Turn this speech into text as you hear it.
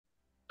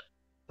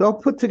So I'll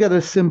put together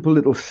a simple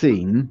little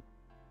scene.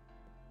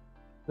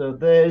 So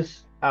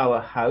there's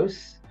our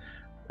house.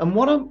 And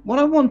what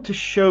I want to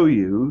show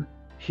you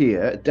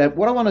here,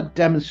 what I want to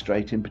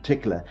demonstrate in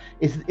particular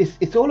is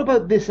it's all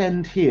about this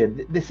end here,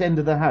 this end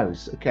of the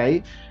house,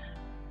 okay?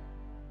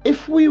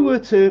 If we were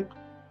to,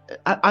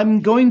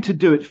 I'm going to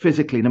do it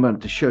physically in a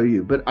moment to show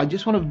you, but I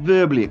just want to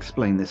verbally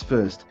explain this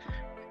first.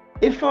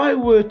 If I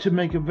were to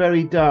make a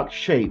very dark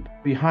shape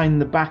behind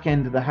the back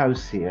end of the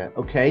house here,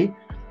 okay,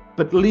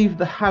 but leave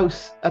the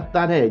house at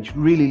that edge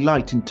really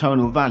light in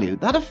tonal value,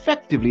 that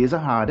effectively is a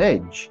hard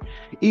edge,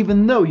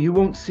 even though you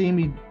won't see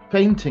me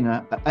painting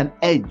an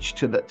edge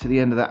to the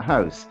end of that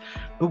house.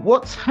 But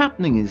what's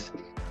happening is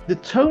the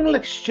tonal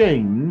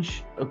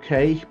exchange,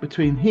 okay,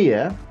 between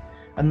here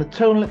and the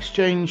tonal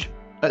exchange,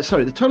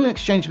 the tonal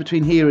exchange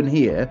between here and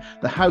here,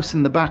 the house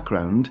in the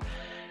background,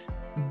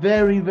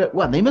 very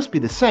well, they must be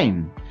the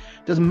same.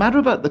 Doesn't matter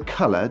about the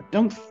color.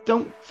 Don't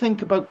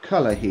think about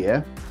color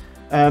here,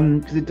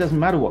 because it doesn't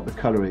matter what the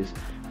color is.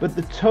 But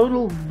the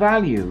total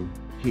value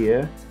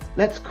here,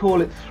 let's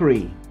call it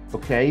 3,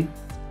 okay?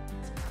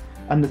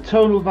 And the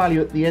tonal value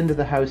at the end of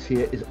the house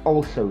here is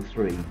also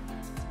 3.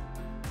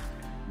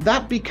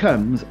 That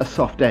becomes a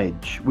soft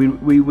edge.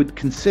 We would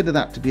consider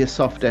that to be a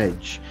soft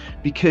edge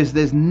because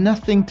there's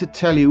nothing to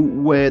tell you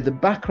where the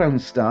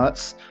background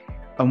starts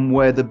and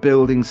where the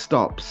building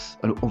stops,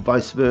 or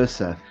vice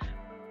versa.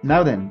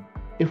 Now then,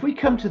 if we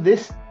come to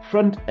this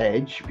front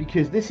edge,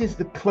 because this is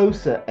the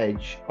closer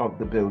edge of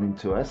the building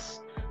to us,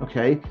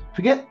 okay,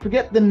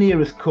 forget the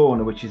nearest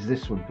corner, which is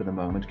this one for the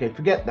moment, okay,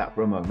 forget that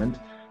for a moment.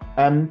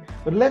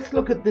 But let's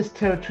look at this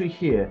territory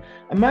here.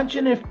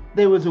 Imagine if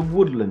there was a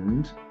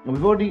woodland, and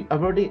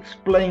I've already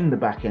explained the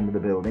back end of the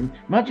building.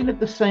 Imagine if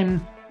the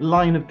same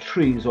line of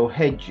trees or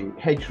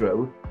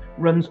hedgerow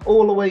runs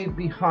all the way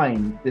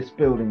behind this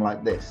building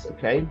like this,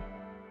 okay?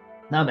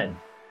 Now then,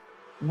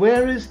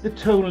 whereas the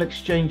tonal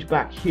exchange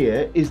back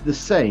here is the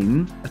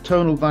same, a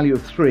tonal value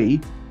of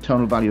 3,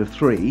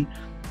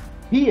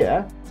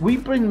 here we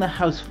bring the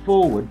house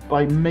forward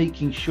by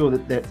making sure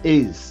that there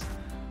is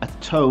a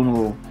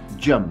tonal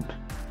jump.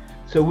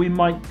 So we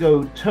might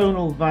go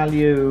tonal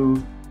value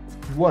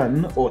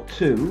 1 or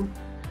 2,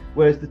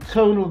 whereas the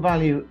tonal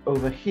value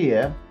over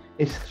here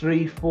is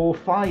 3, 4,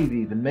 5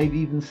 even, maybe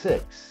even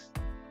 6.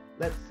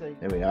 Let's say,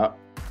 there we are,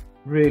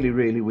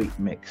 really weak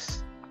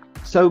mix.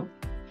 So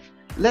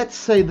let's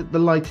say that the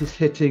light is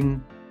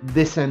hitting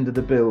this end of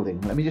the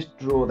building. Let me just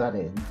draw that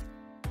in.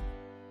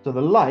 So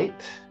the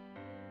light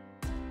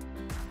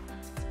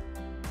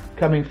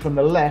coming from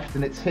the left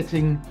and it's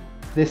hitting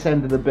this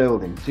end of the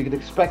building. So you could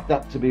expect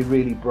that to be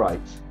really bright.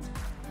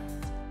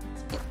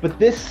 But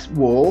this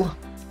wall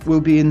will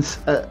be in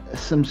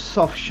some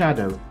soft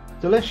shadow.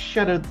 So let's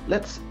shadow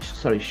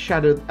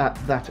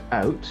that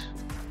out.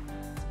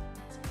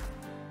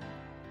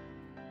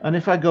 And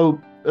if I go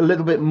a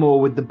little bit more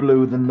with the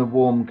blue than the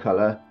warm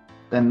color,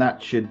 then that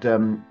should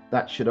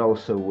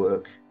also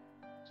work.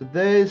 So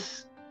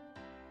there's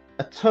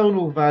a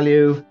tonal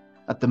value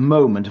at the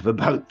moment of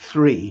about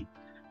 3.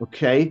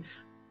 Okay.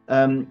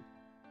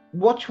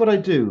 Watch what I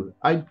do.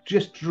 I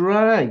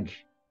drag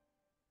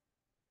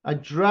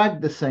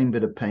the same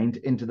bit of paint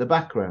into the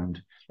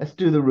background. Let's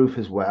do the roof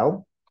as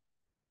well.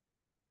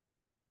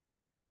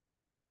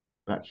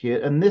 Back here.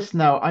 And this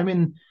now, I'm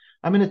in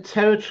a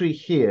territory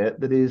here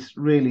that is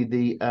really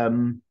the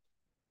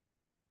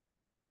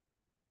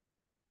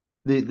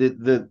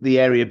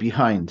area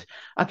behind.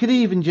 I could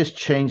even just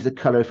change the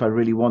color if I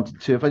really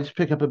wanted to. If I just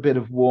pick up a bit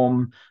of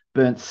warm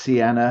burnt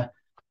sienna,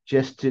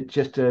 just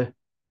to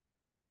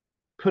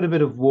put a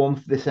bit of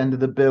warmth this end of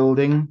the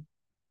building.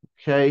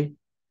 Okay.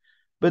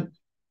 But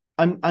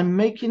I'm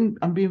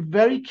being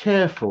very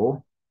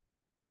careful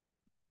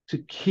to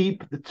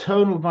keep the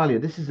tonal value.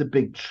 This is a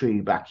big tree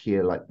back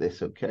here like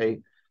this,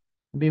 okay?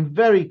 I'm being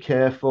very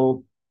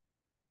careful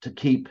to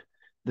keep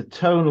the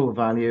tonal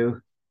value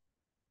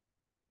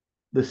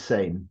the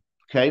same,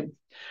 okay?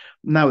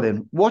 Now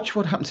then, watch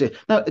what happens here.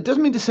 Now, it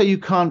doesn't mean to say you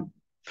can't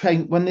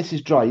paint, when this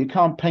is dry, you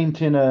can't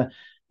paint in a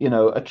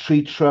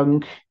tree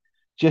trunk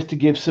just to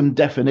give some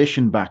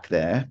definition back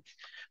there.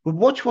 But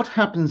watch what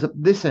happens at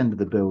this end of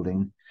the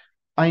building.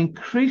 I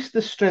increase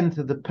the strength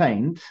of the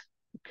paint,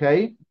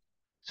 okay?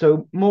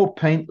 So more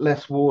paint,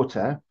 less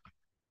water,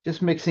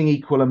 just mixing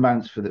equal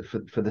amounts for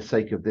the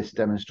sake of this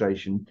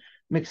demonstration,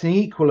 mixing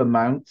equal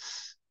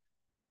amounts.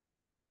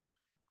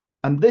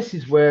 And this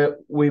is where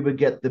we would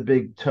get the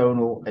big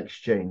tonal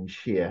exchange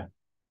here.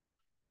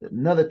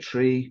 Another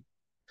tree,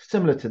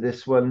 similar to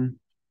this one.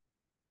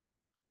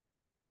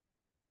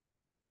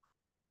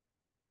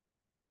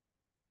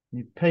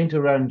 You paint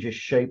around your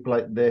shape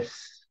like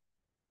this.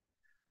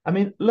 I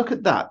mean, look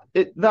at that.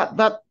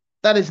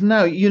 That is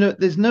now,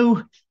 there's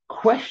no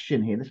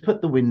question here. Let's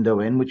put the window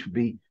in, which would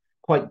be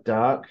quite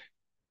dark,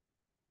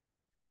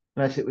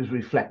 unless it was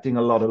reflecting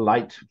a lot of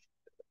light.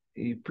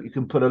 You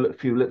can put a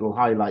few little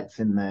highlights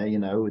in there,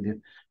 with your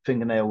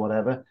fingernail,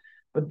 whatever.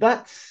 But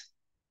that's,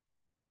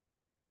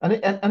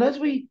 and as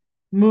we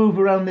move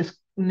around this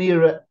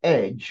nearer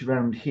edge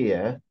around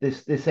here,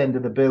 this end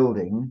of the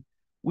building,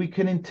 we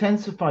can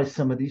intensify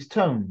some of these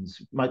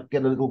tones. Might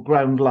get a little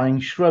ground line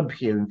shrub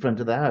here in front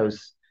of the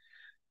house.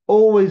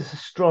 Always a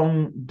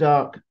strong,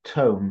 dark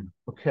tone,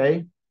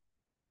 okay?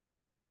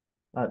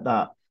 Like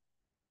that.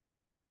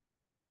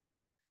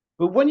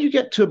 But when you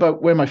get to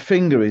about where my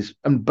finger is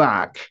and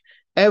back,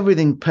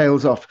 everything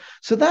pales off.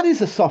 So that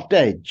is a soft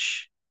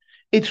edge.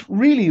 It's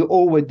really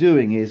all we're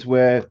doing is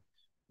we're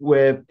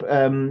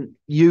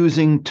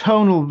using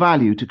tonal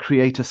value to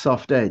create a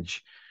soft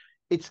edge.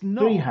 It's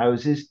not three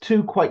houses,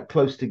 two quite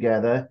close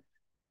together.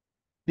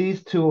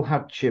 These two will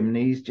have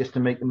chimneys just to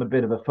make them a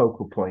bit of a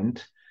focal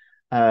point.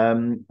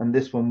 And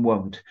this one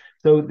won't.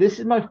 So this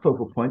is my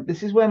focal point.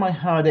 This is where my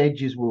hard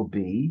edges will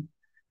be.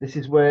 This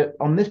is where,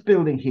 on this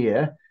building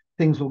here,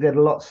 things will get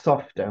a lot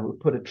softer. We'll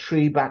put a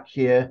tree back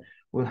here.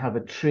 We'll have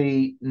a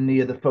tree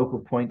near the focal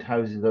point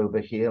houses over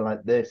here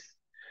like this.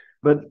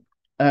 But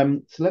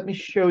so let me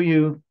show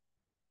you.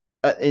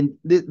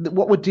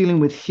 What we're dealing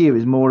with here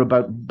is more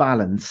about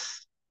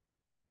balance.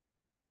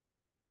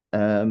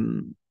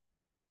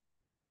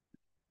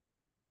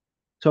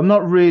 So I'm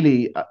not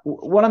really,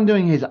 what I'm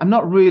doing is I'm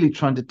not really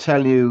trying to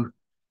tell you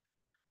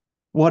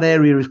what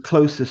area is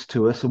closest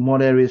to us and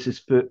what area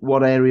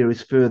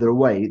is further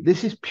away.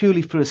 This is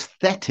purely for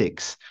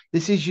aesthetics.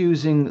 This is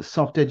using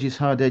soft edges,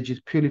 hard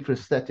edges, purely for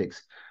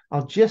aesthetics.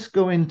 I'll just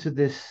go into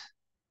this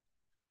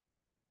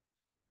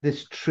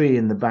tree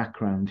in the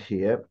background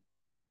here,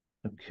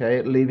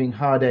 okay, leaving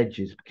hard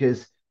edges,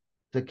 because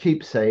to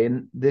keep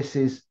saying, this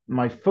is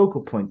my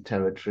focal point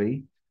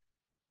territory.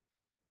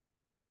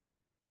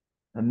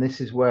 And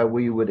this is where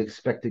we would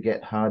expect to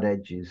get hard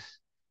edges.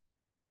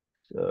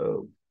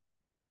 So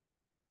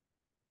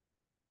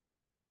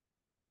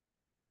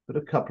put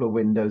a couple of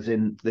windows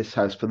in this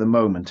house for the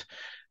moment.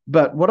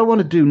 But what I want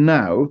to do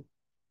now,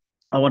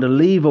 I want to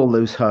leave all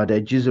those hard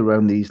edges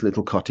around these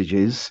little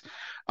cottages.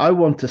 I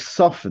want to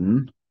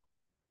soften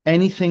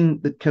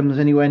anything that comes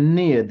anywhere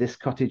near this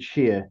cottage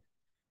here.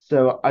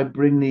 So I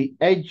bring the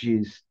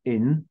edges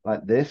in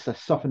like this. I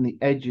soften the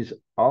edges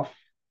off.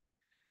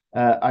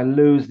 I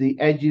lose the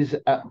edges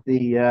at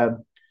the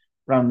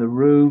around the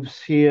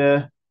roofs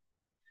here.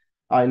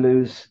 I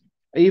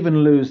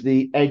even lose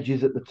the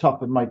edges at the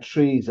top of my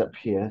trees up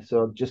here.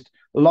 So just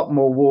a lot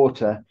more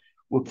water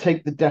will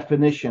take the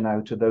definition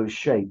out of those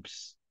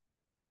shapes.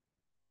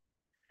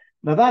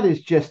 Now that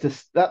is just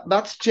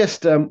that's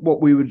just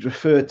what we would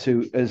refer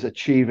to as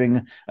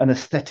achieving an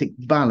aesthetic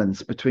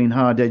balance between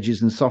hard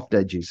edges and soft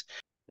edges.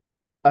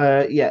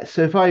 Yeah,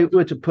 so if I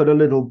were to put a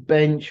little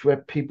bench where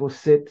people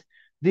sit,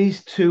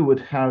 these two would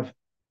have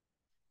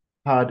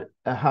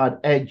a hard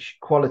edge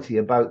quality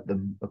about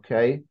them,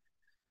 okay?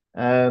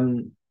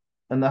 And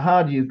the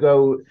harder you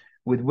go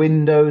with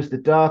windows, the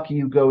darker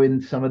you go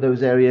in some of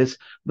those areas,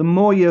 the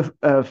more your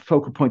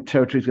focal point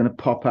territory is going to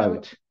pop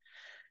out.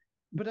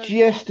 But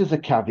just as a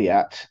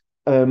caveat,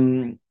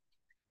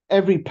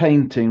 every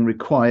painting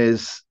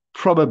requires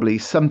probably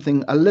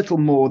something a little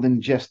more than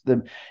just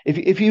the.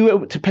 If you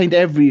were to paint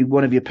every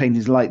one of your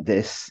paintings like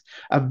this,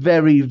 a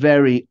very,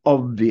 very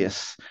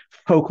obvious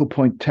focal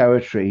point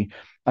territory,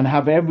 and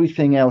have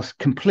everything else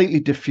completely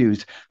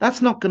diffused,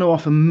 that's not going to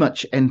offer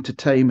much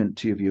entertainment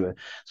to your viewer.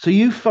 So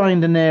you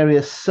find an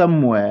area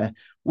somewhere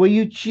where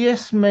you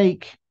just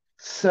make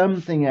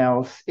something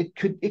else. It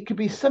could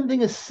be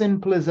something as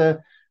simple as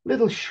a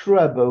little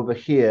shrub over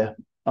here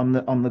on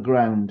the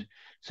ground.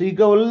 So you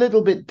go a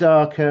little bit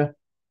darker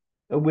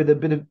with a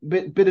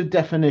bit of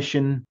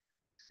definition.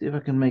 See if I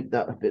can make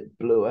that a bit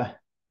bluer.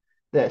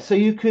 There. So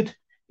you could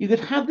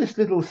have this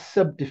little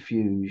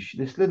subterfuge,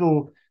 this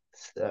little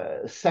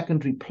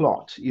secondary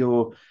plot,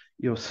 your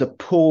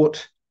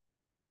support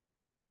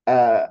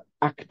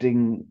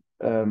acting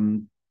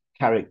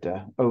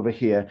character over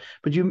here,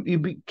 but you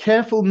be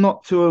careful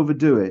not to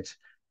overdo it.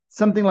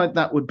 Something like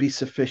that would be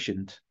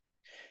sufficient.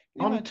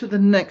 On to the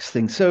next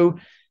thing. So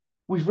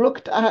we've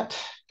looked at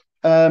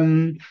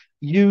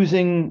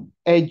using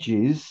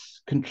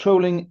edges,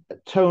 controlling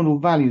tonal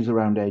values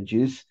around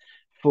edges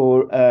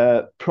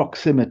for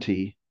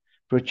proximity,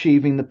 for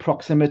achieving the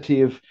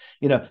proximity of,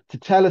 to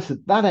tell us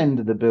that end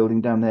of the building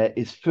down there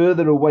is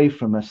further away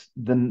from us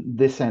than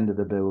this end of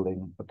the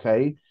building,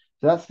 okay?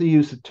 So that's the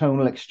use of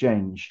tonal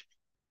exchange.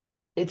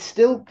 I'd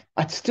still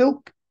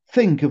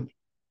think of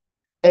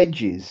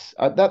edges.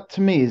 That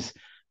to me is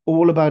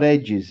all about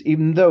edges,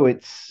 even though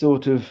it's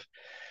sort of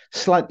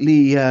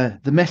slightly, the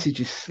message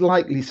is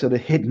slightly sort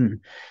of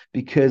hidden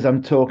because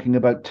I'm talking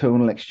about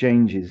tonal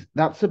exchanges.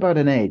 That's about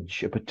an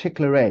edge, a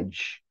particular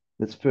edge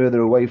that's further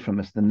away from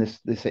us than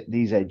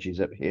these edges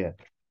up here.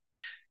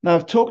 Now,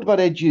 I've talked about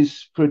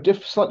edges for a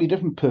slightly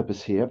different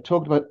purpose here. I've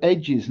talked about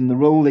edges and the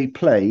role they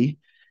play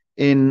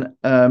in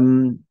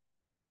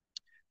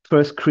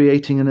first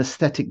creating an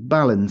aesthetic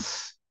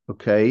balance,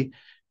 okay?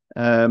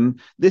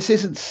 This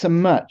isn't so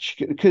much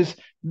because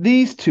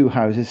these two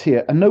houses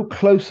here are no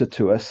closer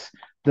to us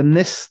than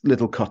this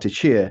little cottage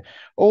here.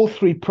 All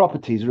three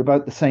properties are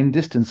about the same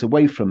distance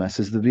away from us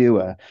as the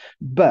viewer,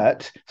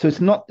 but so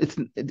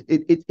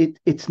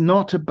it's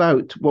not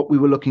about what we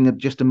were looking at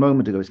just a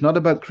moment ago. It's not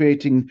about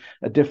creating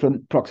a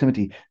different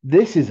proximity.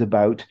 This is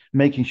about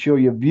making sure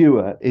your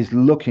viewer is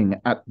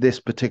looking at this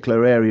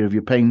particular area of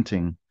your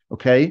painting.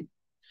 Okay,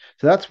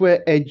 so that's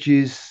where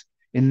edges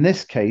in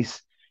this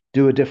case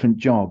do a different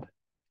job.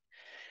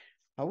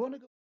 I want to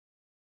go.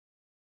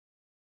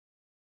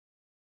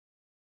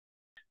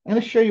 I'm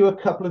going to show you a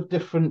couple of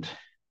different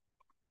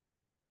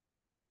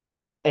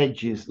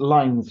edges,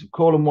 lines,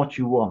 call them what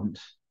you want.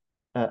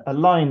 A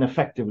line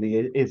effectively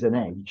is an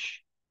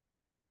edge.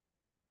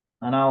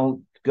 And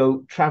I'll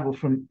go travel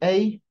from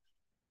A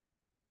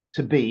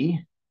to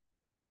B,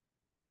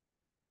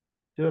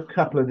 do a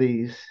couple of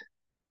these,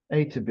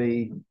 A to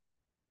B,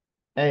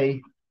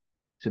 A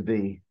to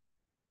B.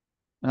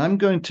 And I'm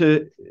going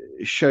to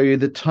show you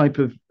the type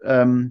of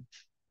some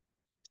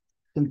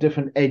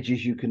different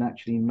edges you can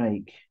actually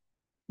make.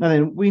 Now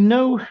then, we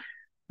know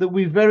that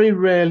we very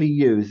rarely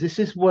use, this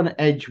is one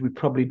edge we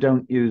probably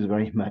don't use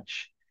very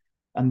much,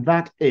 and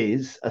that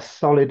is a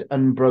solid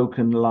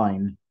unbroken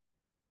line.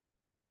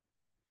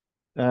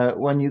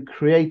 When you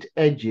create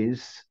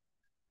edges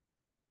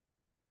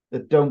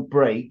that don't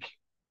break,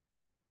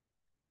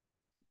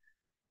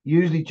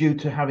 usually due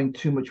to having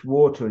too much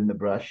water in the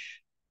brush,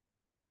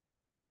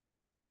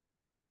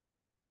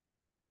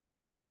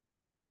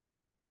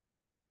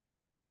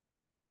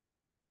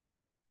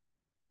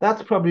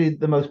 that's probably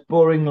the most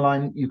boring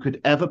line you could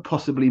ever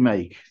possibly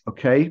make,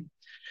 okay?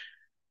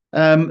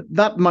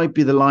 That might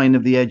be the line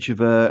of the edge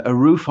of a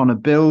roof on a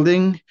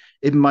building.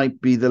 It might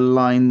be the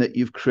line that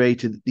you've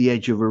created at the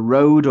edge of a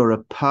road or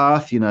a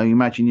path. You know, you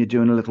imagine you're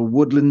doing a little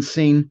woodland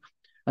scene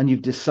and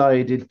you've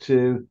decided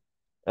to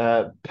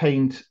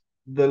paint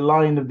the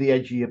line of the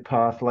edge of your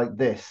path like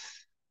this.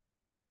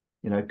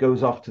 You know, it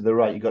goes off to the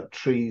right. You've got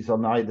trees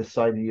on either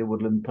side of your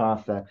woodland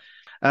path there.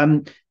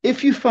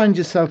 If you find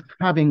yourself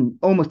having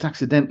almost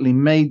accidentally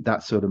made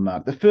that sort of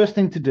mark, the first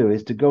thing to do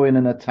is to go in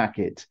and attack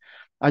it.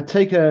 I'd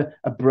take a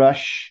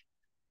brush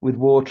with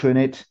water in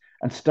it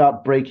and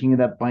start breaking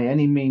it up by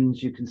any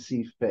means you can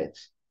see fit.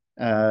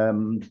 I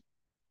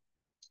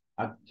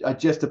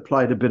just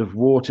applied a bit of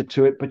water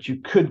to it, but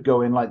you could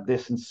go in like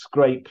this and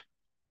scrape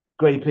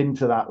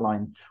into that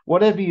line.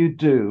 Whatever you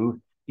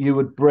do, you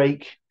would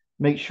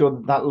make sure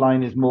that that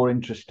line is more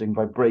interesting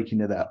by breaking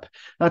it up.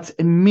 That's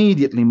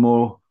immediately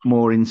more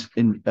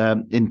interesting,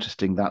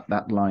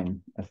 that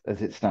line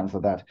as it stands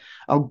like that.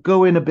 I'll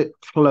go in a bit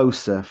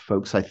closer,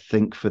 folks, I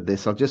think, for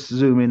this. I'll just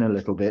zoom in a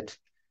little bit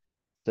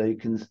so you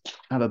can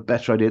have a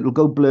better idea. It'll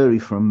go blurry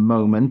for a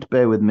moment.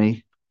 Bear with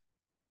me.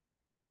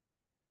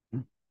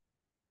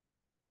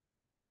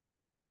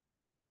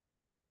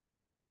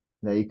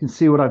 There, you can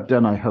see what I've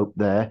done, I hope,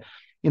 there.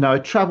 You know, I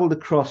traveled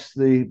across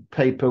the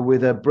paper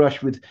with a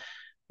brush with,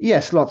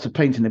 yes, lots of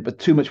paint in it, but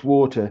too much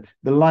water.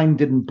 The line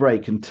didn't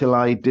break until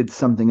I did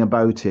something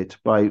about it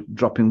by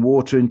dropping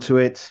water into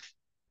it,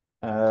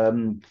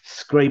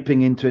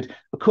 scraping into it.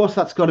 Of course,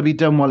 that's got to be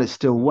done while it's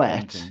still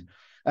wet.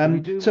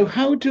 So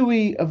how do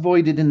we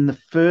avoid it in the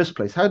first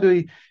place? How do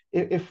we,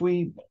 if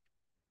we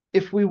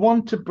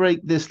want to break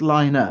this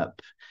line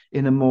up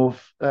in a more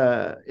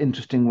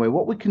interesting way,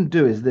 what we can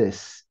do is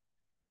this.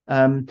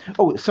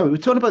 Oh, sorry, we're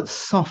talking about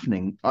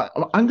softening.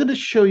 I'm going to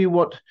show you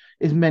what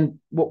is meant,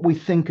 what we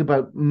think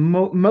about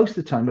most of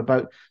the time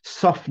about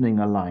softening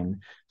a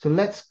line. So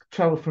let's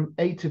travel from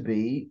A to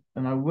B,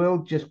 and I will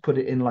just put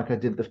it in like I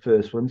did the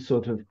first one,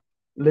 sort of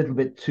a little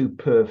bit too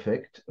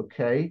perfect,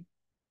 okay?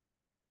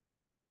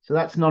 So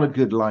that's not a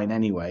good line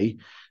anyway.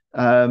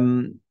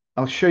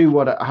 I'll show you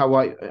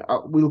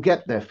we'll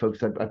get there,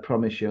 folks, I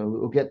promise you.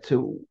 We'll get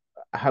to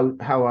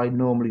how I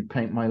normally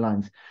paint my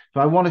lines. So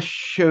I want to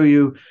show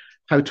you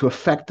how to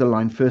affect the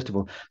line first of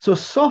all. So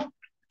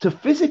to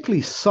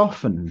physically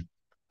soften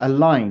a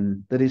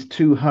line that is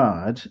too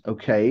hard,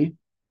 okay,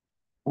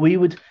 we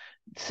would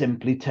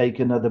simply take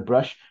another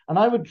brush and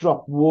I would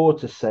drop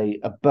water, say,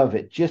 above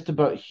it, just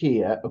about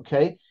here,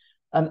 okay,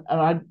 and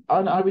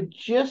I would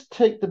just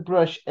take the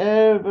brush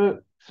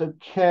ever so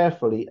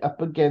carefully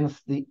up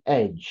against the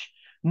edge.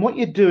 And what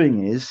you're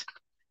doing is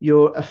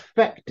you're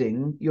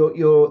affecting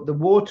the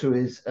water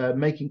is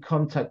making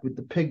contact with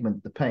the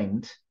pigment, the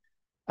paint,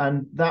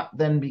 and that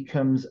then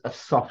becomes a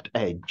soft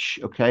edge,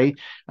 okay?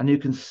 And you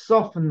can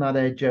soften that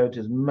edge out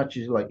as much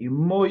as you like. The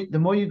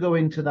more you go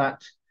into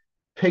that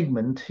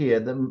pigment here,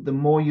 the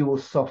more you will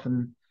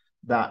soften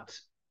that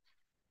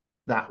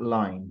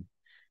line.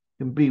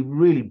 You can be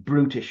really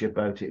brutish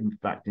about it, in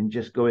fact, and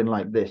just go in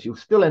like this. You'll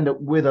still end up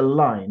with a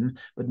line,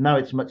 but now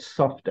it's much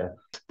softer.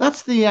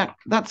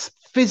 That's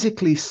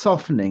physically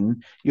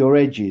softening your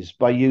edges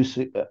by use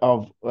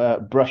of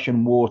brush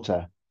and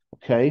water,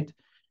 okay?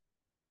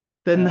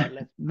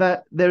 Then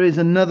there is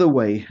another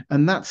way,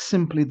 and that's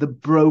simply the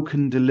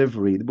broken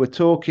delivery. We're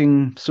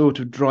talking sort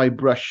of dry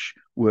brush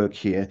work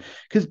here,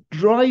 because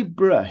dry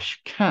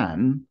brush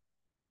can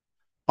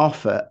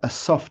offer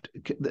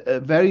a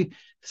very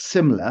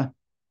similar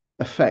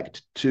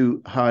effect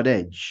to hard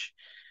edge.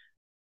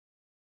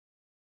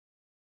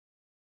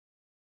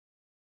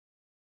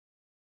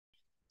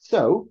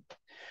 So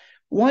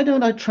why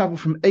don't I travel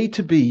from A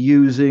to B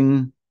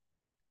using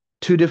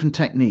two different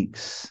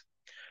techniques?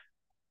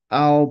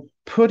 I'll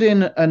put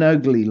in an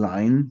ugly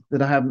line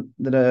that I have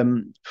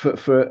that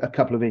for a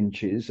couple of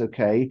inches,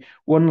 okay?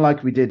 One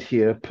like we did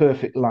here,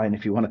 perfect line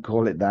if you want to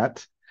call it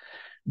that.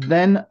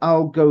 Then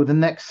I'll go the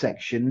next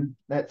section.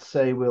 Let's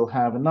say we'll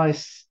have a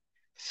nice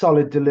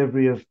solid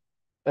delivery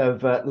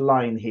of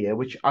line here,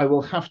 which I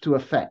will have to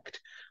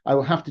affect. I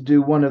will have to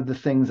do one of the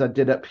things I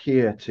did up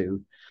here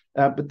too.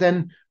 But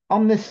then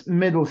on this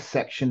middle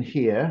section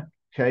here,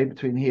 okay,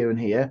 between here and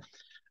here,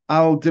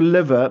 I'll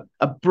deliver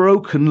a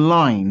broken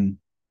line,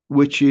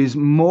 which is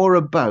more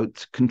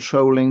about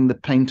controlling the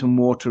paint and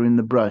water in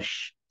the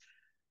brush.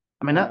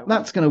 I mean,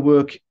 that's going to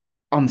work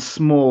on in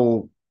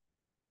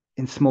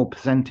small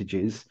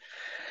percentages.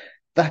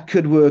 That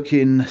could work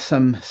in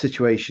some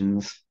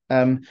situations.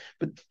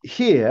 But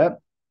here,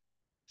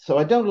 so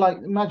I don't like,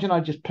 imagine I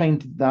just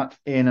painted that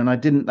in and I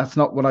didn't, that's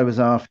not what I was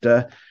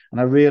after. And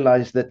I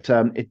realized that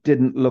it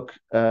didn't look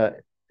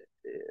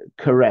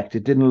correct.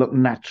 It didn't look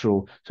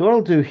natural. So what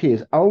I'll do here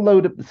is I'll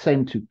load up the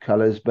same two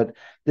colors, but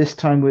this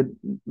time with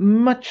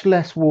much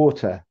less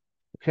water.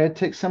 Okay,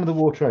 take some of the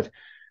water out.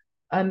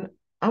 And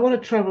I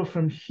want to travel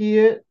from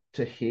here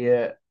to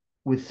here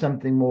with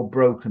something more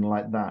broken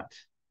like that.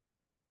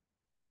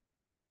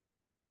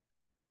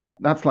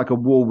 That's like a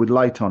wall with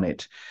light on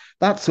it.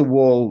 That's a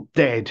wall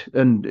dead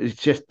and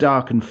it's just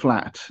dark and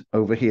flat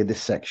over here,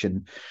 this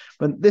section.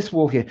 But this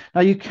wall here,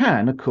 now you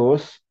can, of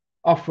course,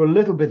 offer a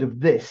little bit of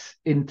this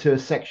into a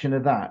section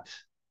of that.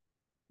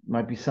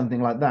 Might be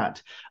something like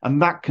that.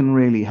 And that can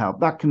really help.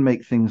 That can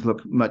make things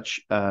look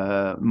much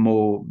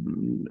more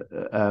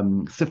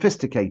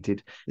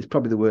sophisticated, is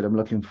probably the word I'm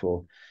looking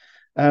for.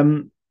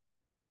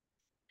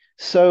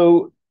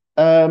 So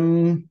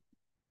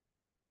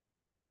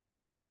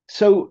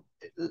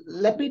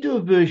let me do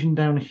a version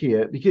down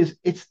here because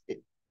it's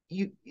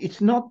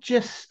not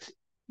just,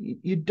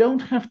 you don't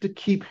have to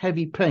keep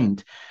heavy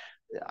paint.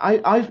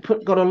 I've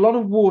got a lot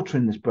of water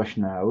in this brush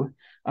now,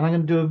 and I'm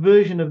going to do a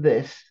version of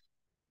this,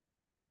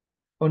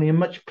 only a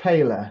much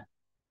paler.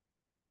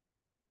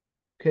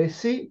 Okay,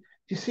 do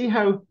you see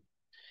how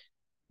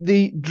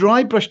the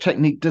dry brush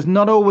technique does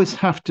not always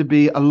have to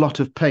be a lot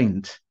of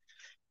paint.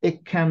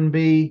 It can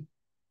be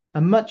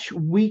a much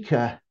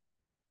weaker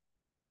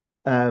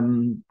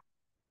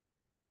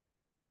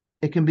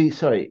it can be,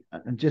 sorry,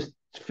 I'm just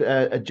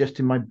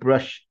adjusting my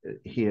brush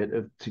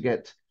here to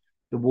get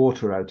the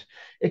water out.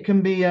 It can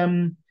be a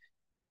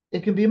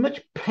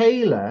much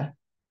paler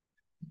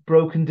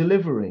broken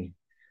delivery.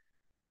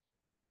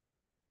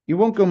 You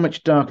won't go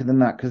much darker than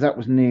that because that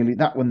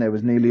one there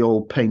was nearly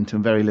all paint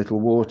and very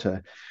little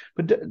water.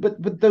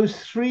 But those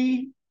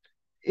three,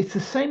 it's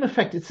the same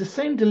effect. It's the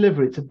same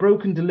delivery. It's a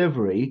broken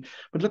delivery.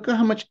 But look at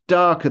how much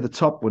darker the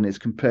top one is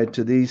compared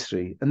to these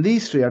three. And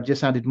these three, I've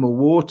just added more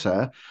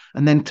water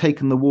and then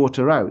taken the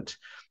water out.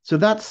 So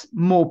that's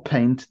more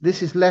paint.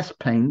 This is less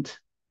paint,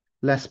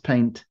 less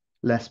paint,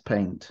 less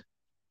paint.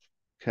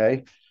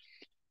 Okay.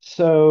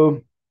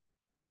 So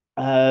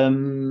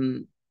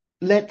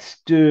let's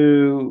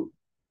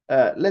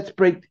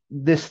break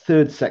this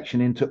third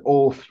section into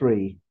all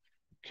three.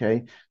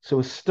 Okay. So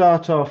we'll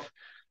start off.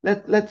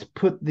 Let's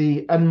put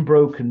the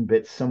unbroken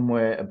bit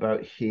somewhere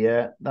about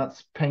here.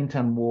 That's paint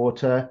and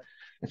water.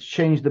 Let's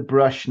change the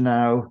brush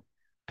now.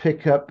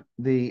 Pick up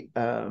the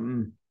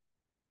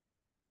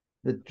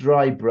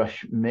dry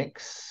brush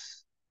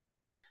mix.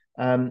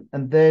 And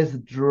there's the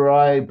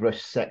dry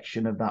brush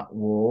section of that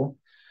wall.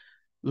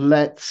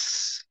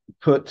 Let's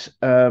put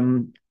a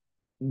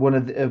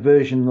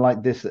version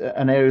like this,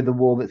 an area of the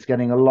wall that's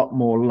getting a lot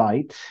more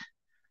light.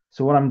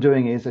 So what I'm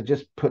doing is I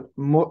just put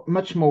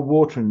much more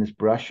water in this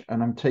brush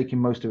and I'm taking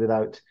most of it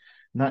out.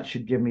 And that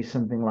should give me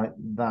something like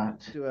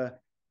that. Do a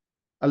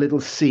little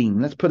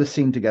scene. Let's put a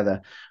scene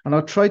together. And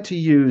I'll try to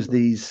use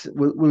these.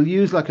 We'll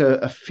use like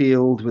a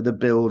field with a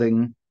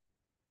building.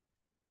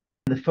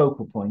 The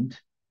focal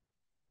point.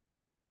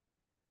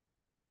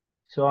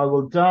 So I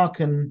will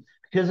darken,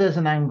 because there's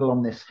an angle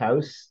on this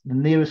house, the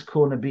nearest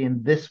corner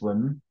being this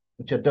one,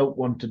 which I don't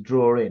want to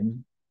draw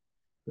in.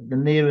 But the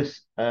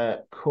nearest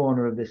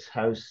corner of this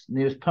house,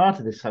 nearest part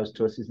of this house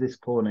to us is this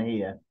corner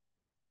here,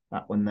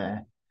 that one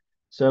there.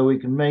 So we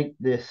can make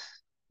this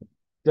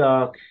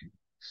dark,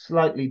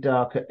 slightly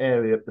darker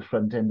area up the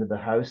front end of the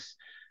house,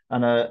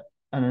 and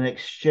an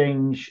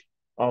exchange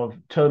of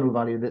tonal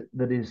value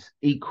that is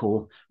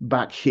equal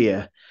back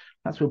here.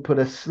 That's, we'll put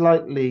a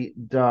slightly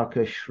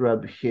darker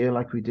shrub here,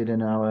 like we did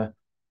in our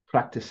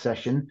practice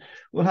session.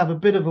 We'll have a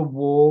bit of a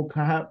wall,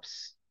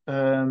 perhaps.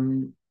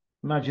 Imagine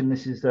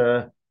this is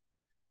a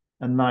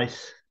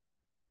nice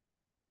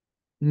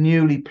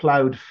newly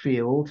ploughed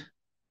field.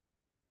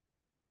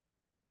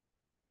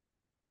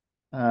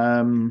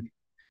 And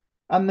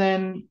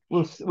then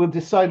we'll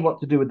decide what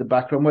to do with the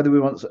background, whether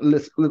we want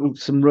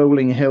some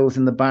rolling hills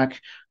in the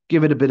back,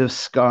 give it a bit of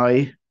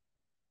sky.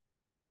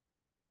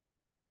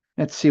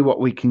 Let's see what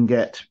we can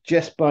get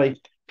just by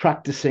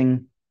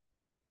practicing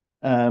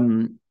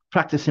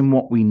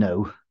what we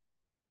know.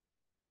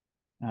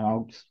 And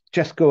I'll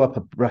just go up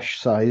a brush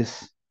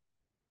size.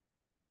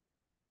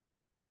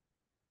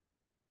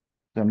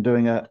 So I'm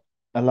doing a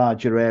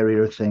larger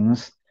area of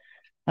things.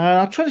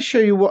 I'll try to show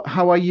you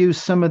how I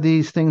use some of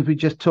these things we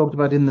just talked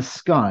about in the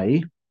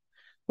sky.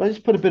 Let's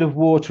put a bit of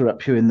water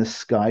up here in the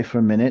sky for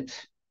a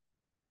minute.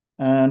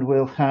 And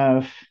we'll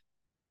have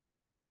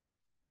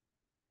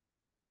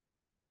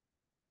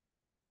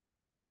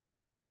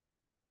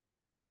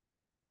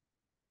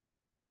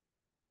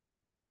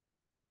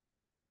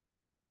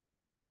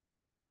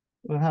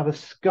a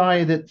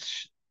sky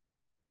that's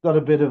got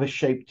a bit of a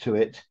shape to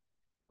it.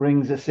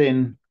 Brings us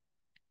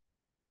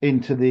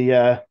into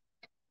the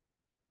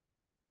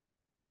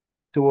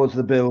towards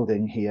the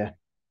building here,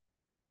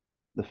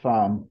 the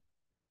farm.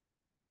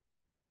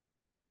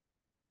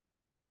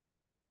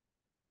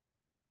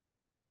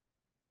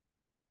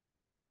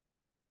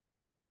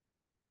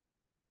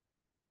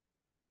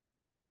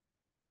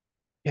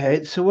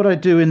 Yeah, so what I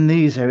do in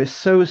these areas,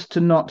 so as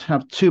to not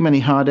have too many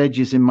hard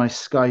edges in my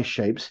sky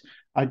shapes,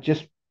 I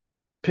just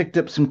picked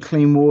up some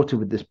clean water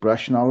with this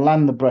brush, and I'll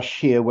land the brush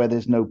here where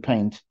there's no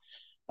paint.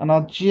 And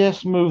I'll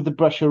just move the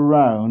brush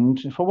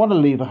around. If I want to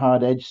leave a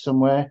hard edge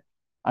somewhere,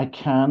 I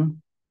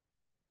can.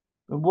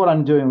 But what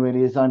I'm doing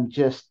really is I'm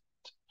just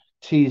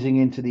teasing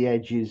into the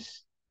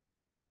edges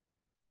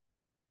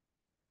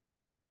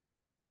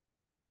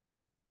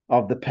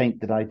of the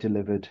paint that I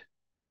delivered.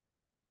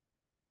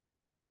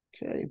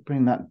 Okay,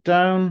 bring that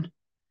down.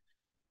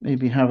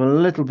 Maybe have a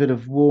little bit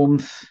of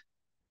warmth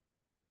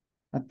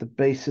at the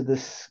base of the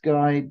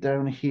sky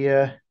down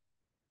here.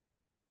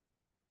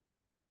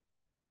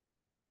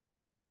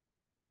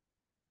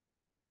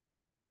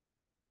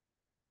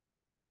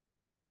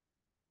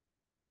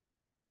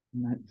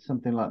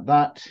 Something like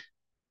that.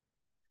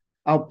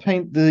 I'll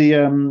paint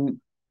the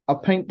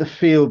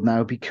field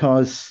now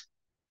because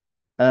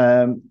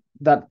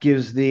that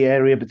gives the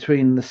area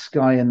between the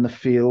sky and the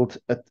field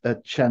a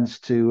chance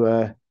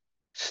to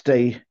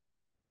stay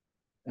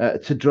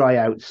to dry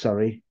out.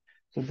 Sorry.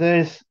 So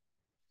there's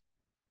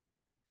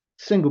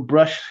single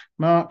brush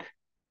mark,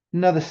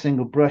 another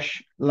single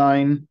brush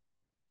line.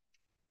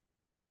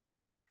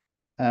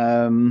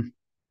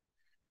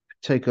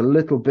 Take a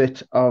little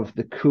bit of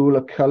the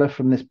cooler color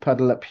from this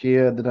puddle up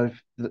here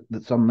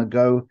that's on the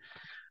go,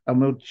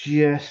 and we'll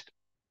just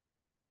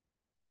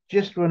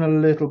run a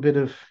little bit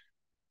of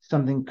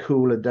something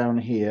cooler down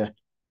here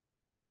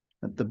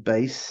at the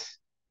base.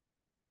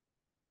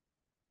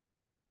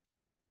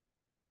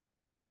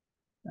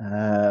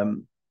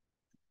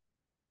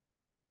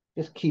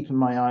 Just keeping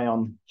my eye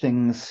on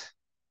things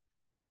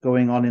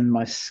going on in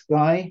my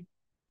sky.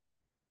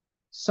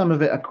 Some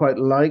of it I quite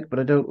like, but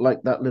I don't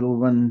like that little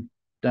run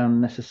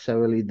down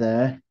necessarily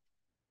there.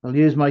 I'll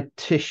use my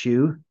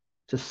tissue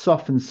to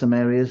soften some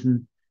areas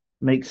and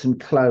make some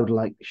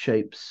cloud-like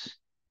shapes.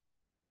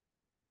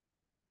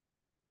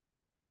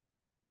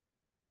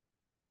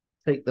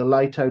 Take the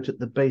light out at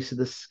the base of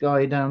the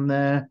sky down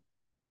there.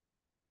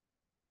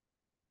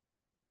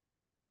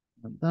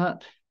 Like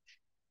that.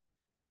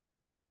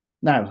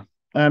 Now,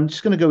 I'm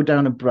just going to go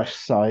down a brush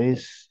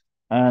size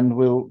and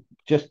we'll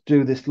just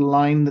do this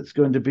line that's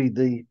going to be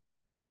the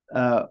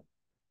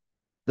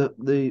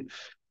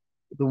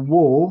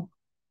wall.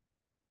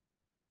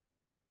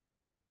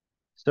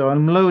 So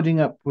I'm loading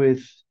up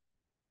with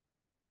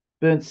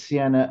burnt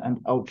sienna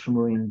and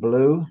ultramarine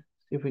blue.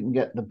 See if we can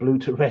get the blue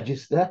to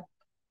register.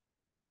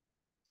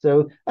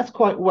 So that's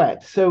quite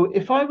wet. So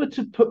if I were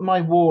to put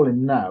my wall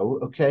in now,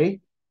 okay,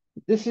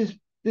 this is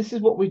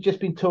what we've just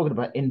been talking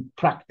about in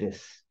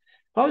practice.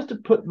 If I was to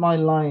put my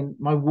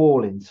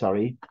wall in,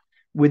 sorry,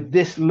 with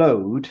this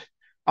load,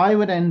 I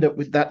would end up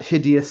with that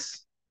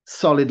hideous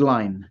solid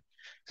line.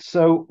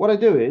 So what I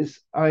do is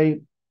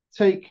I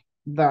take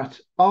that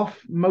off,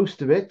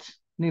 most of it,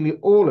 nearly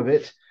all of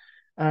it,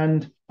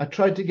 and I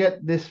try to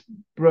get this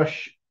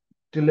brush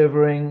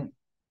delivering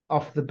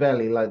off the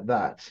belly like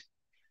that.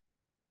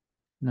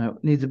 Now,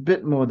 it needs a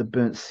bit more of the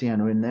burnt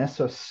sienna in there,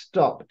 so I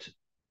stopped.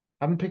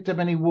 I haven't picked up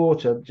any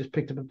water, just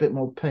picked up a bit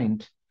more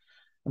paint.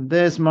 And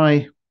there's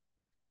my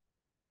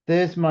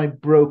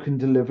broken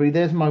delivery.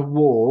 There's my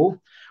wall,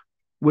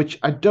 which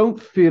I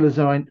don't feel as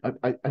though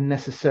I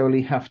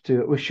necessarily have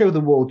to. We'll show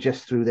the wall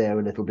just through there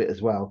a little bit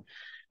as well.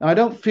 Now, I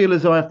don't feel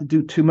as though I have to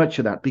do too much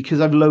of that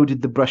because I've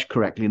loaded the brush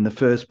correctly in the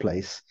first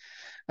place.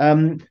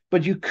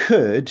 But you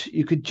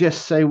could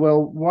just say,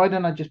 well, why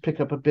don't I just pick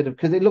up a bit of,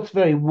 because it looks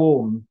very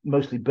warm,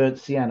 mostly burnt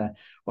sienna.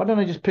 Why don't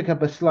I just pick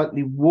up a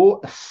slightly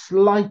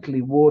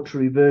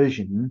watery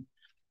version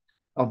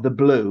of the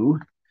blue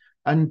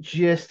and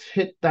just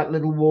hit that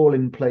little wall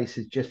in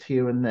places just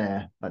here and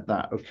there like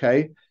that,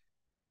 okay?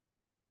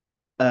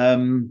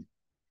 And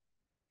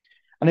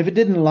if it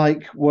didn't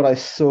like what I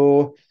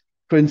saw,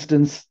 for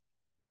instance,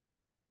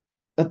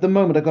 at the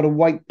moment I've got a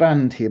white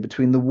band here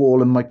between the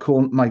wall and my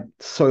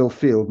soil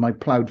field, my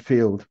ploughed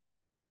field.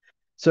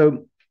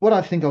 So what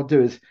I think I'll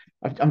do is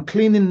I'm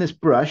cleaning this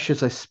brush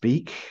as I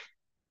speak,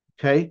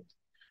 okay?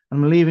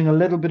 I'm leaving a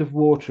little bit of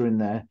water in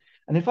there.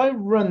 And if I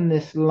run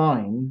this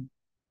line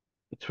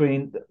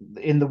between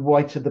in the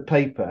white of the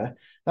paper.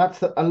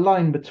 That's a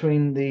line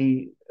between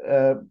the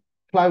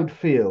ploughed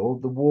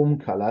field, the warm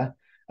color,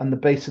 and the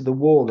base of the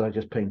wall that I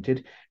just painted.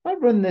 If I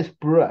run this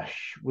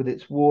brush with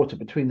its water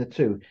between the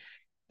two,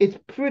 it's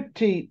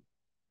pretty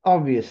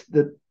obvious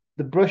that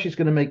the brush is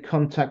going to make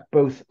contact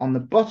both on the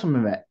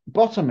bottom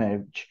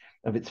edge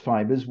of its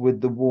fibers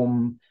with the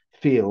warm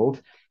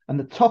field, and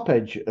the top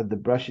edge of the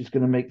brush is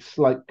going to make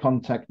slight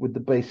contact with the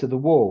base of the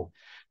wall.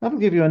 That'll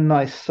give you a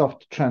nice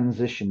soft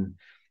transition.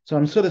 So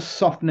I'm sort of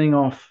softening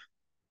off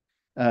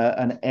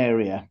an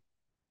area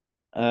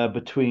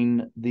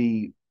between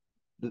the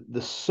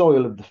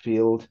soil of the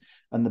field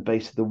and the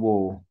base of the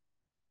wall.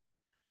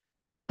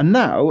 And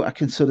now I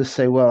can sort of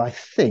say, well, I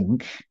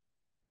think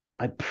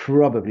I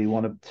probably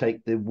want to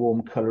take the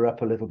warm color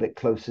up a little bit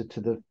closer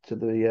to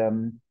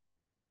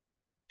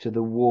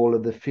the wall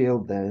of the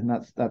field there, and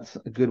that's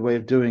a good way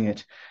of doing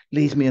it.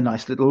 Leaves me a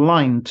nice little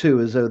line too,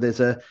 as though there's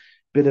a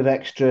bit of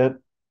extra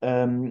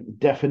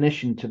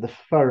definition to the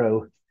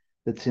furrow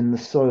that's in the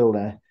soil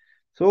there.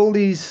 So all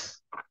these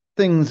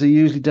things are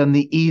usually done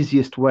the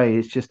easiest way.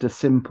 It's just a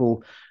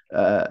simple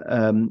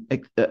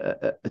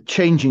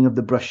changing of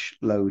the brush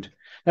load.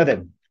 Now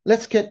then,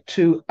 let's get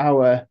to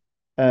our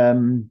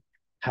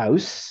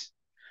house.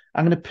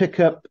 I'm going to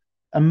pick up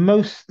a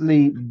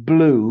mostly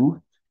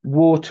blue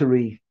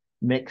watery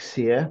mix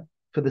here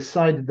for the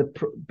side of the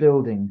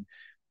building.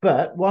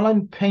 But while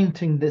I'm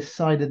painting this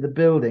side of the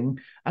building,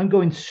 I'm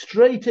going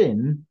straight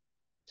in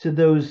to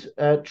those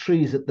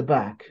trees at the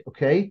back,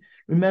 okay?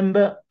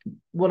 Remember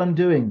what I'm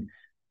doing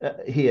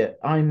here.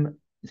 I'm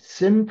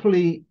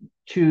simply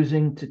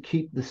choosing to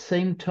keep the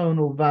same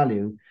tonal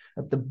value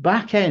at the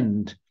back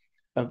end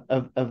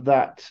of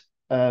that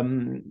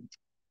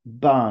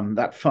barn,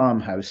 that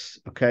farmhouse,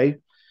 okay?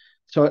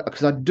 So,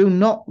 because I do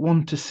not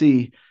want to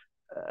see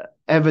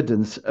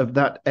evidence of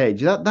that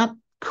edge. That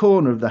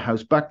corner of the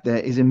house back there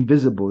is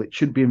invisible. It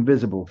should be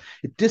invisible.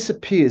 It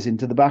disappears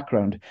into the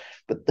background.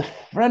 But the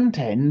front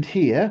end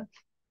here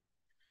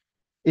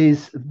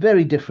is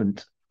very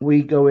different.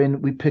 We go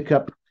in, we pick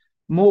up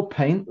more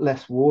paint,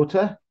 less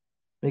water,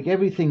 make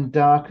everything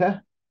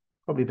darker,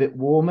 probably a bit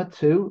warmer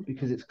too,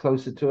 because it's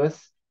closer to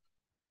us.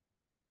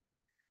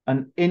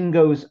 And in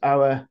goes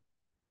our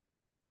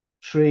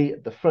tree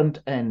at the front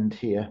end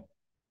here.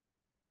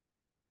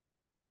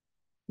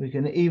 We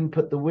can even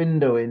put the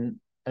window in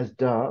as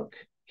dark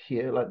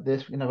here, like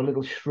this. We can have a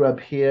little shrub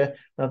here.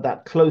 We have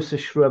that closer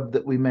shrub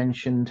that we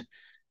mentioned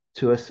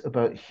to us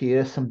about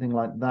here, something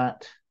like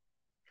that.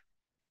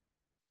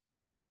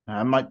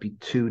 It might be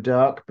too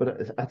dark,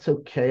 but that's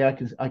okay.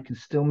 I can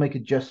still make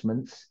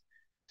adjustments.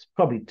 It's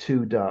probably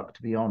too dark,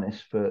 to be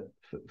honest, for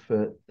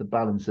the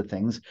balance of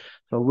things.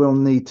 So I will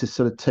need to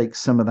sort of take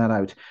some of that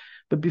out.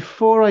 But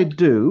before I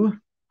do,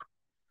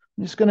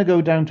 I'm just going to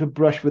go down to a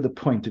brush with a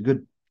point, a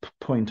good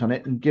point on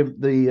it, and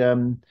give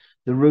the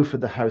roof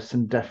of the house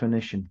some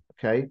definition.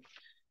 Okay.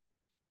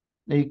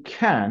 Now you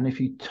can,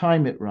 if you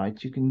time it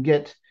right, you can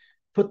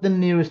put the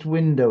nearest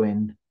window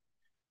in.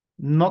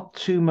 Not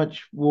too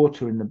much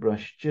water in the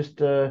brush,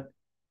 just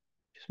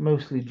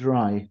mostly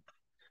dry.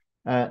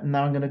 Now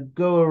I'm going to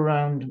go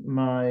around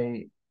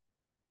my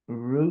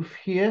roof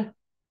here.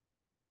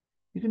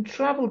 You can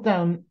travel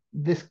down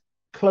this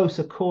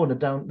closer corner,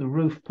 down the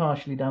roof,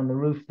 partially down the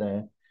roof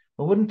there.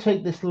 I wouldn't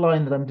take this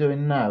line that I'm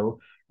doing now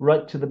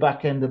right to the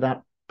back end of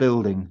that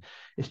building.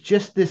 It's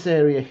just this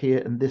area here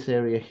and this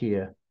area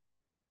here.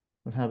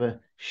 We'll have a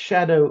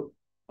shadow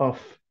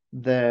off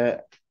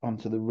there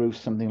onto the roof,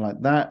 something like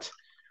that.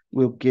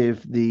 We'll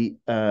give the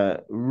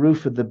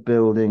roof of the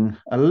building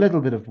a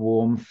little bit of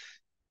warmth.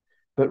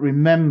 But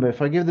remember,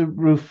 if I give the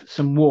roof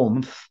some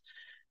warmth,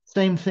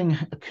 same thing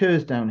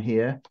occurs down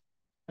here.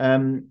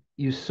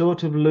 You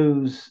sort of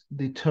lose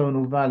the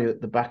tonal value at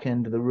the back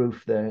end of the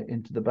roof there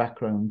into the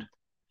background.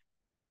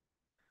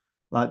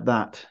 Like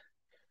that.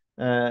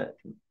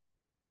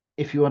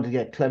 If you want to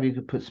get clever, you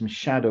could put some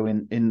shadow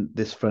in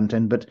this front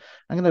end, but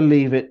I'm going to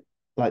leave it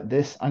like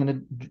this.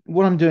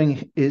 What I'm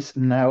doing is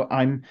now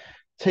I'm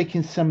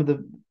taking some of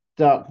the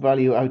dark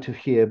value out of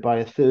here by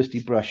a thirsty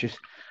brush.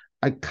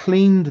 I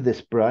cleaned this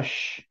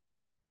brush,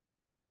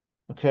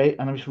 okay,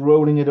 and I'm just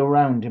rolling it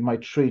around in my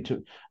tree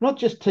to not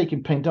just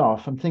taking paint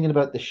off. I'm thinking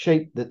about the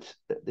shape that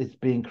is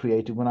being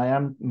created when I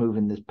am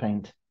moving this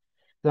paint.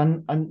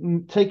 Then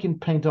I'm taking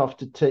paint off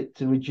to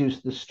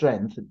reduce the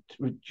strength, to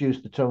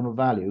reduce the tonal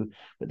value,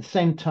 but at the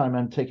same time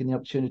I'm taking the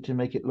opportunity to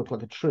make it look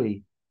like a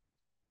tree.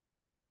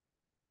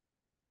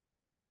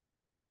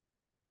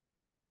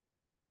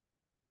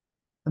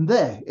 And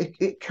there,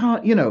 it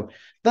can't,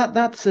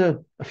 that's a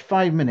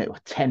 5-minute or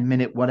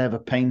 10-minute, whatever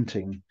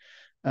painting.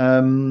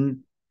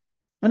 And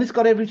it's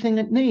got everything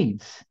it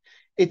needs.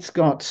 It's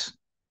got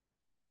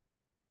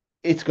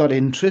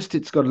interest,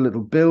 it's got a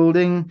little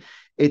building,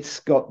 it's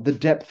got the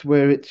depth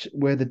where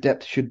the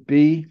depth should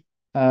be.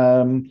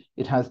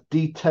 It has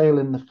detail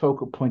in the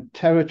focal point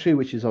territory,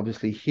 which is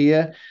obviously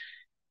here.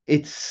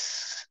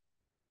 It's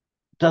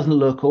doesn't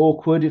look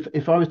awkward.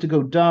 If I was to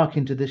go dark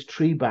into this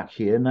tree back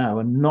here now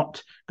and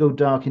not go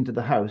dark into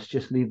the house,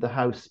 just leave the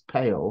house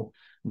pale,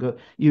 and go,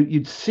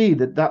 you'd see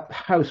that that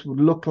house would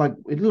look like,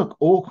 it'd look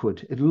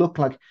awkward. It'd look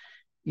like,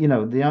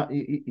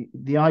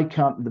 the eye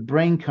can't, the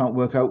brain can't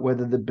work out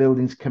whether the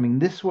building's coming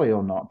this way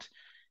or not.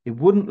 It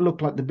wouldn't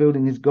look like the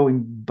building is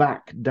going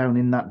back down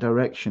in that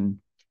direction.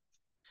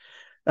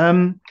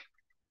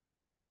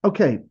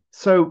 Okay,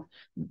 so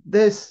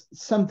there's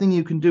something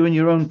you can do in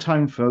your own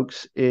time,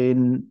 folks,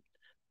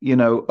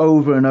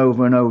 over and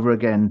over and over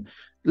again.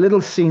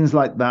 Little scenes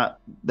like that,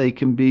 they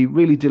can be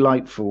really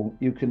delightful.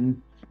 You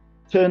can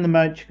turn them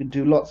out, you can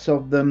do lots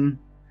of them.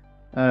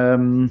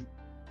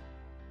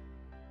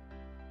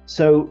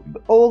 So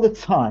all the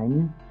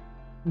time,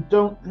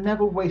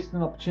 never waste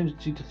an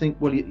opportunity to think,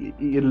 well,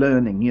 you're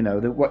learning,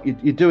 that what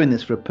you're doing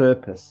this for a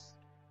purpose.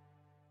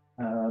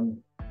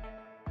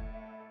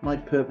 My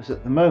purpose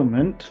at the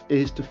moment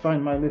is to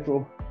find my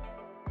little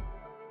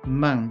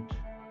mount.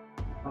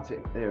 That's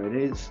it, there it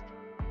is.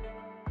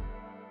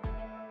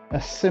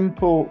 A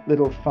simple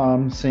little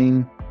farm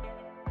scene